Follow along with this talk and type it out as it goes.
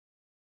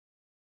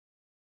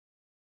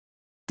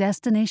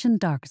Destination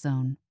Dark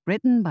Zone,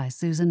 written by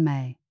Susan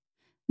May.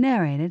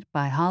 Narrated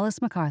by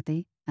Hollis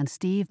McCarthy and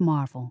Steve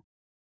Marvel.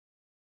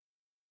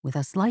 With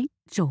a slight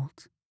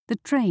jolt, the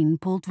train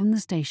pulled from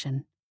the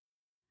station.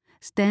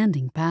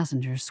 Standing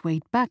passengers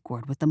swayed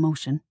backward with the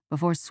motion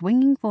before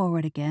swinging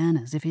forward again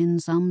as if in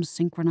some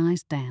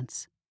synchronized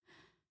dance.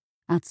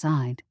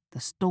 Outside,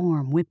 the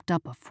storm whipped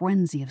up a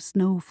frenzy of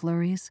snow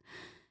flurries,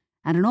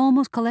 and an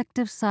almost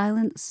collective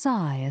silent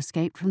sigh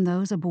escaped from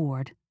those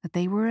aboard that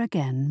they were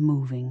again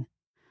moving.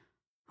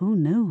 Who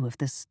knew if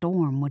this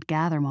storm would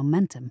gather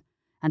momentum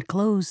and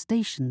close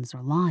stations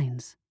or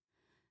lines?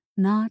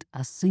 Not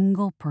a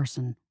single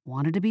person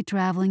wanted to be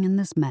traveling in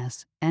this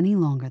mess any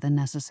longer than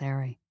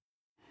necessary.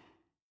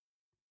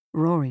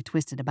 Rory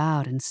twisted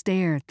about and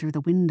stared through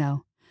the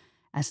window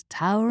as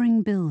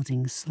towering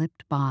buildings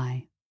slipped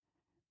by,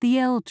 the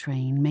L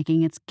train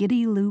making its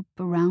giddy loop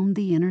around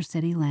the inner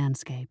city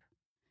landscape.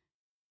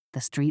 The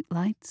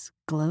streetlights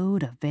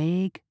glowed a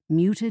vague,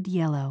 muted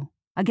yellow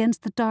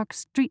against the dark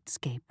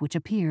streetscape which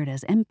appeared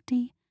as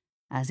empty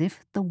as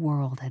if the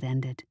world had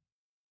ended.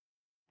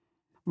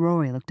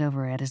 Rory looked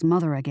over at his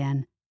mother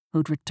again,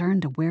 who'd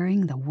returned to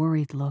wearing the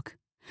worried look,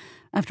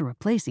 after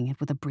replacing it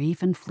with a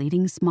brief and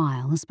fleeting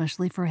smile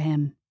especially for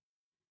him.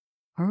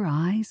 Her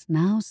eyes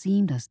now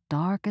seemed as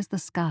dark as the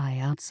sky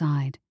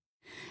outside,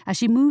 as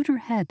she moved her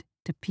head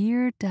to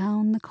peer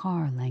down the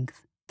car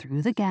length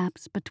through the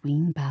gaps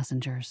between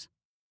passengers.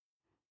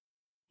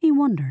 He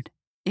wondered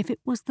if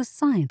it was the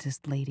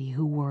scientist lady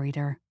who worried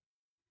her.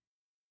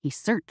 He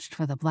searched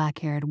for the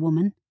black-haired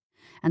woman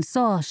and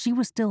saw she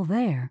was still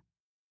there,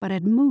 but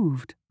had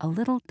moved a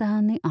little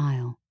down the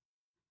aisle.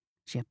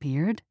 She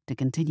appeared to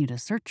continue to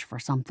search for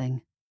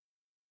something,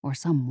 or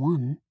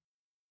someone.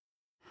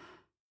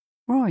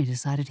 Rory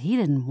decided he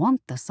didn't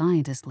want the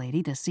scientist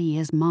lady to see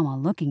his mama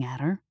looking at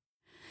her.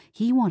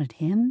 He wanted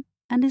him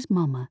and his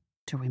mama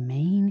to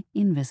remain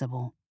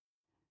invisible.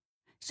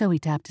 So he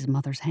tapped his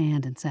mother's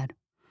hand and said,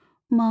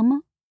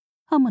 "Mama,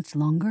 how much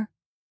longer?"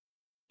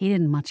 He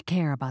didn't much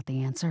care about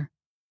the answer,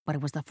 but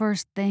it was the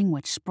first thing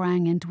which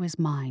sprang into his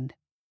mind.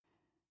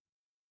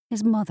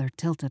 His mother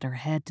tilted her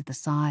head to the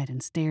side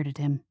and stared at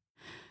him,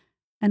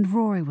 and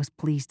Rory was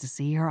pleased to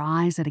see her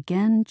eyes had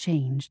again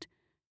changed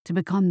to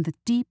become the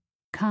deep,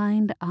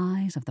 kind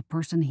eyes of the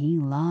person he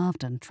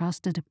loved and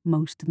trusted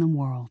most in the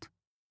world.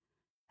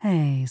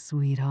 "Hey,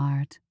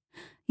 sweetheart,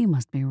 you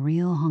must be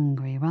real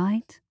hungry,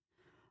 right?"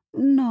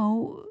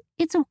 "No,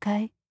 it's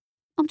okay.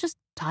 I'm just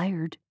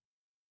tired."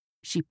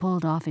 She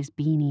pulled off his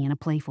beanie in a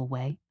playful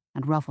way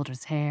and ruffled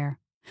his hair,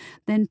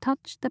 then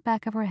touched the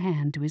back of her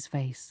hand to his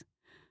face.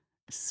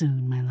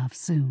 "Soon, my love,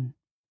 soon.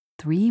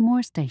 3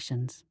 more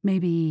stations,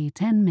 maybe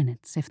 10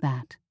 minutes, if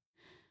that."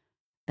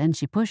 Then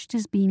she pushed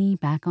his beanie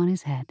back on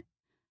his head,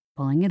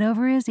 pulling it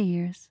over his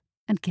ears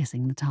and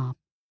kissing the top.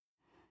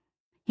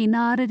 He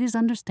nodded his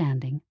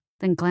understanding,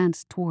 then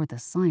glanced toward the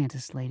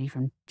scientist lady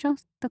from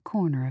just the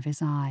corner of his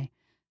eye,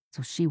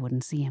 so she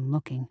wouldn't see him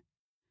looking.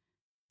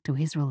 To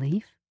his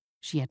relief,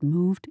 she had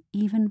moved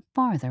even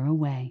farther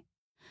away,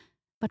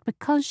 but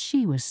because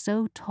she was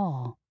so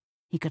tall,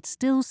 he could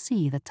still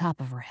see the top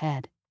of her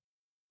head.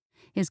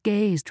 His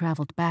gaze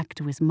traveled back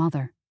to his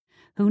mother,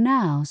 who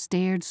now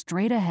stared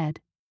straight ahead,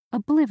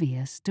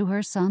 oblivious to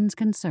her son's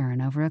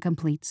concern over a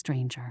complete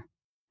stranger.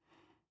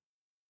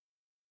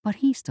 But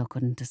he still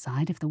couldn't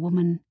decide if the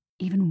woman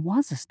even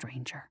was a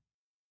stranger.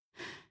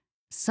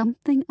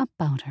 Something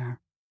about her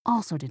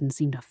also didn't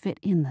seem to fit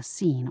in the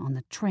scene on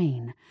the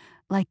train,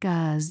 like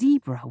a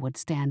zebra would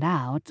stand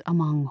out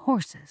among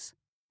horses.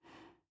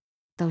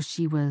 Though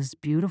she was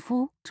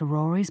beautiful to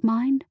Rory's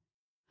mind,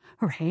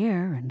 her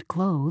hair and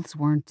clothes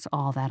weren't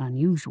all that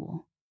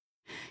unusual.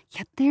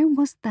 Yet there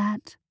was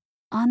that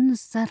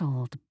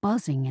unsettled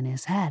buzzing in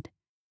his head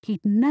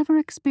he'd never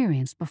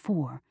experienced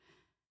before,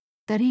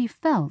 that he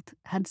felt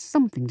had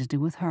something to do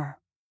with her.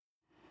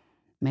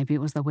 Maybe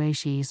it was the way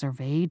she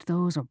surveyed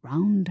those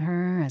around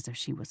her as if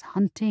she was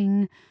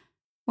hunting,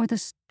 or the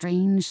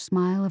strange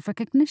smile of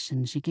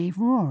recognition she gave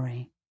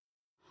Rory.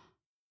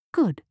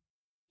 Good,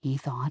 he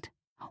thought,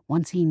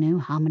 once he knew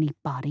how many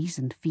bodies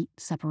and feet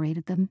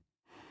separated them.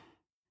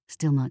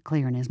 Still not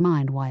clear in his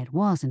mind why it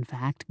was, in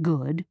fact,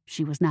 good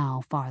she was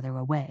now farther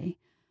away,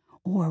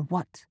 or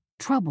what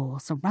trouble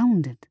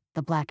surrounded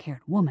the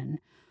black-haired woman,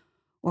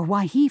 or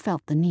why he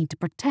felt the need to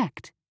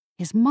protect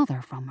his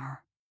mother from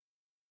her.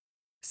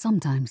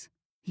 Sometimes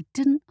he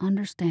didn't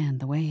understand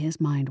the way his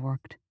mind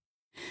worked.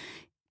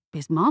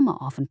 His mama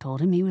often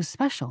told him he was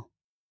special,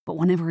 but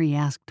whenever he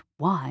asked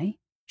why,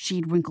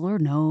 she'd wrinkle her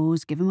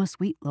nose, give him a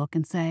sweet look,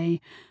 and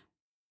say,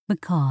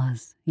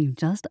 "Because you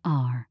just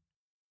are."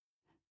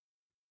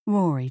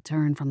 Rory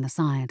turned from the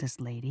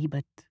scientist lady,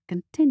 but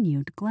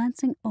continued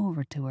glancing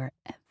over to her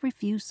every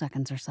few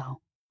seconds or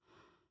so.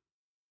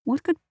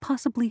 What could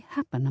possibly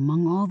happen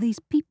among all these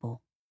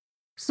people?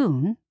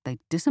 Soon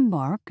they'd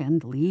disembark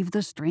and leave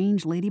the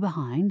strange lady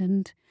behind,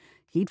 and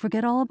he'd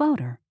forget all about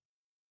her.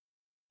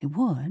 It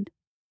would,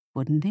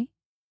 wouldn't he?